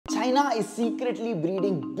China is secretly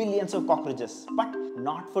breeding billions of cockroaches, but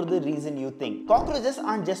not for the reason you think. Cockroaches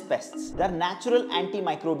aren't just pests, they're natural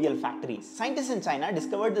antimicrobial factories. Scientists in China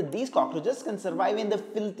discovered that these cockroaches can survive in the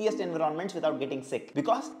filthiest environments without getting sick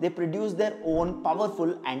because they produce their own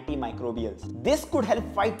powerful antimicrobials. This could help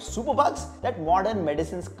fight superbugs that modern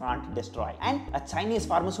medicines can't destroy. And a Chinese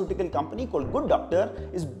pharmaceutical company called Good Doctor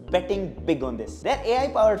is betting big on this. Their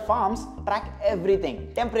AI-powered farms track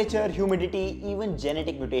everything: temperature, humidity, even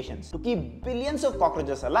genetic mutations to keep billions of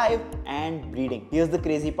cockroaches alive and breeding. Here's the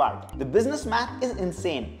crazy part. The business math is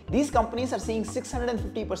insane. These companies are seeing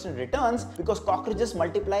 650% returns because cockroaches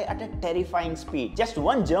multiply at a terrifying speed. Just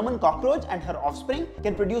one German cockroach and her offspring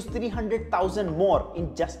can produce 300,000 more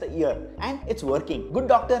in just a year. And it's working. Good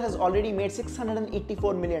Doctor has already made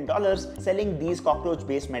 $684 million selling these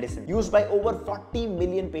cockroach-based medicines used by over 40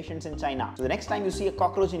 million patients in China. So the next time you see a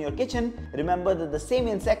cockroach in your kitchen, remember that the same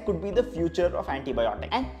insect could be the future of antibiotics.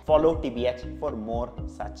 And follow TBH for more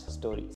such stories.